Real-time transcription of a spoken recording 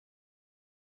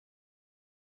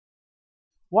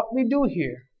what we do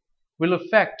here will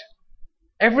affect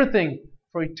everything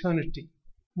for eternity.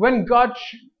 When God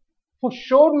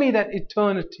showed me that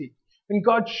eternity, when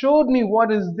God showed me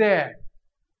what is there,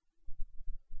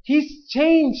 He's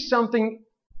changed something.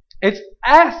 It's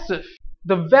as if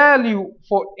the value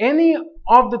for any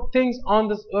of the things on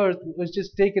this earth was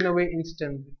just taken away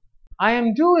instantly. I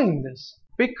am doing this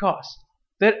because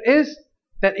there is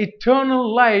that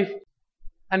eternal life,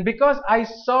 and because I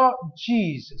saw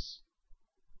Jesus.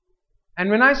 And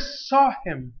when I saw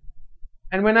Him,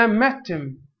 and when I met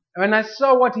Him, and when I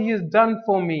saw what He has done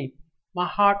for me, my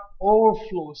heart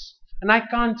overflows and I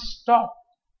can't stop.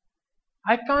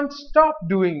 I can't stop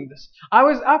doing this. I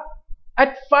was up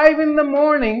at 5 in the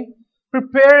morning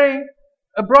preparing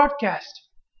a broadcast.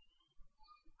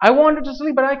 I wanted to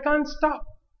sleep, but I can't stop.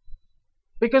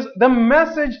 Because the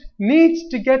message needs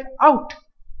to get out.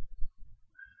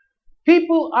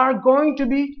 People are going to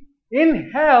be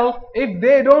in hell if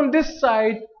they don't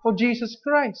decide for Jesus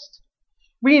Christ.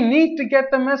 We need to get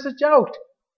the message out.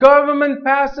 Government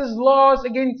passes laws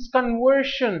against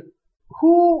conversion.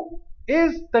 Who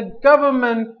is the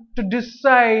government to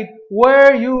decide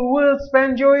where you will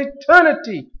spend your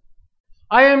eternity?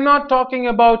 I am not talking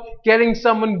about getting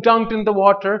someone dunked in the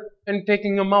water and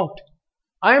taking them out.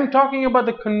 I am talking about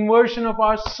the conversion of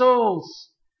our souls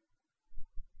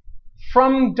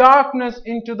from darkness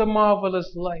into the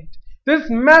marvelous light. This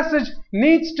message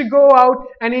needs to go out,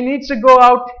 and it needs to go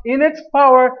out in its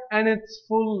power and its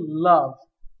full love.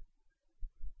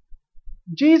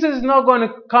 Jesus is not going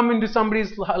to come into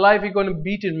somebody's life, He's going to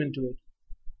beat him into it.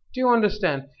 Do you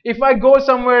understand? If I go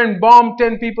somewhere and bomb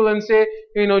 10 people and say,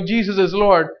 Jesus is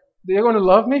Lord, they're going to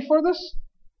love me for this?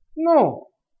 No.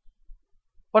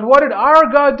 But what did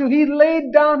our God do? He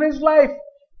laid down His life.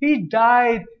 He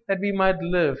died that we might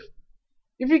live.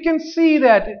 If you can see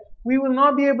that, we will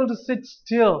not be able to sit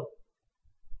still.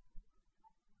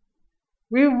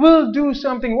 We will do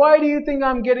something. Why do you think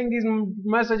I'm getting these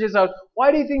messages out?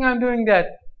 Why do you think I'm doing that?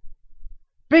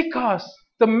 Because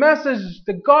the message,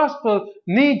 the gospel,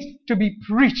 needs to be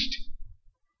preached.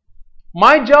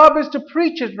 My job is to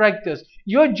preach it like this.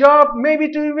 Your job may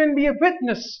be to even be a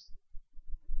witness.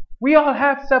 We all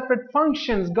have separate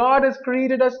functions. God has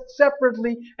created us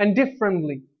separately and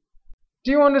differently.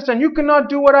 Do you understand? You cannot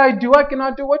do what I do. I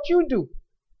cannot do what you do.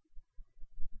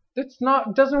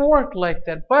 Doesn't work like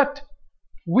that. But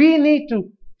we need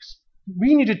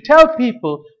to tell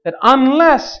people that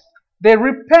unless they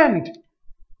repent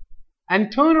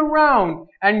and turn around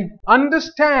and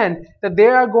understand that they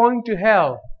are going to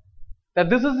hell, that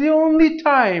this is the only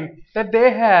time that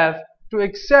they have to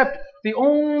accept the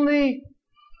only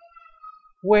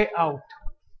way out.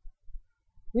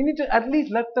 We need to at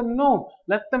least let them know.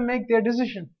 Let them make their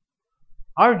decision.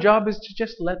 Our job is to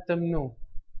just let them know.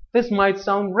 This might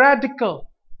sound radical,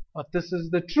 but this is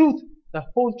the truth, the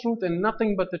whole truth and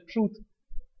nothing but the truth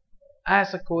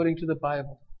as according to the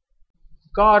Bible.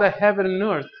 God of heaven and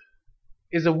earth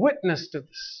is a witness to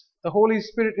this. The Holy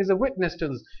Spirit is a witness to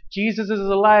this. Jesus is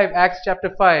alive, Acts chapter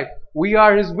 5. We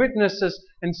are His witnesses,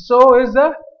 and so is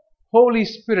the Holy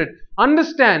Spirit.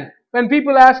 Understand, when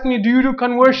people ask me, do you do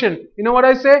conversion? You know what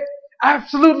I say?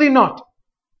 Absolutely not.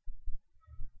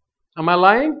 Am I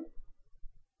lying?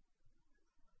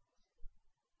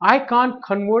 I can't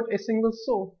convert a single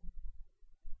soul.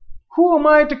 Who am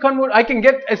I to convert? I can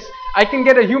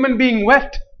get a human being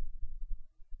wet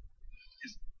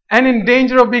and in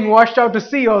danger of being washed out to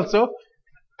sea also.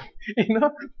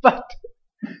 But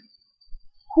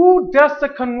who does the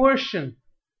conversion?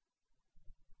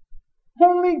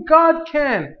 Only God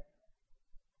can.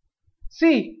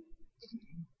 See,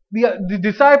 the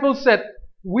disciples said,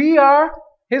 we are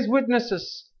His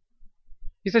witnesses.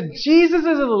 He said, Jesus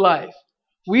is alive.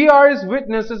 We are His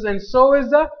witnesses, and so is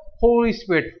the Holy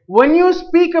Spirit. When you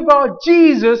speak about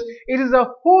Jesus, it is the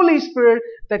Holy Spirit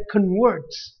that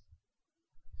converts.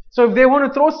 So if they want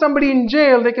to throw somebody in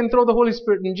jail, they can throw the Holy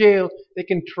Spirit in jail. They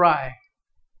can try.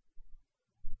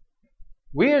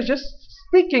 We are just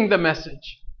speaking the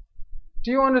message.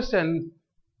 Do you understand?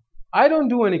 I don't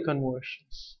do any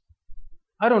conversions.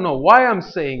 I don't know why I'm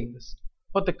saying this.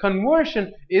 But the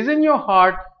conversion is in your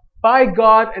heart by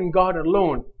God and God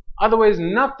alone. Otherwise,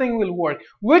 nothing will work.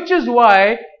 Which is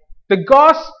why the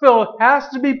gospel has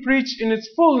to be preached in its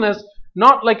fullness,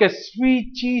 not like a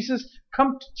sweet Jesus.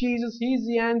 Come to Jesus, He's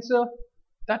the answer.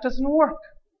 That doesn't work.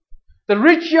 The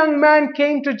rich young man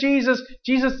came to Jesus.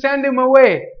 Jesus sent him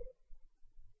away.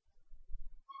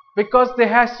 Because there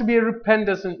has to be a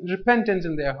repentance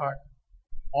in their heart.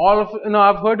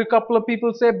 I've heard a couple of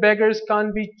people say beggars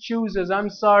can't be choosers. I'm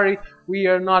sorry, we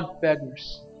are not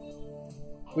beggars.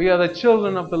 We are the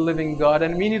children of the living God,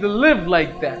 and we need to live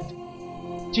like that.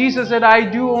 Jesus said, I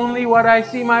do only what I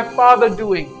see my Father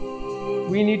doing.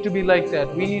 We need to be like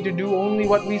that. We need to do only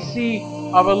what we see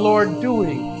our Lord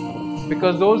doing.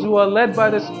 Because those who are led by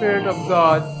the Spirit of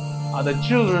God are the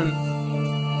children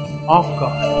of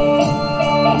God.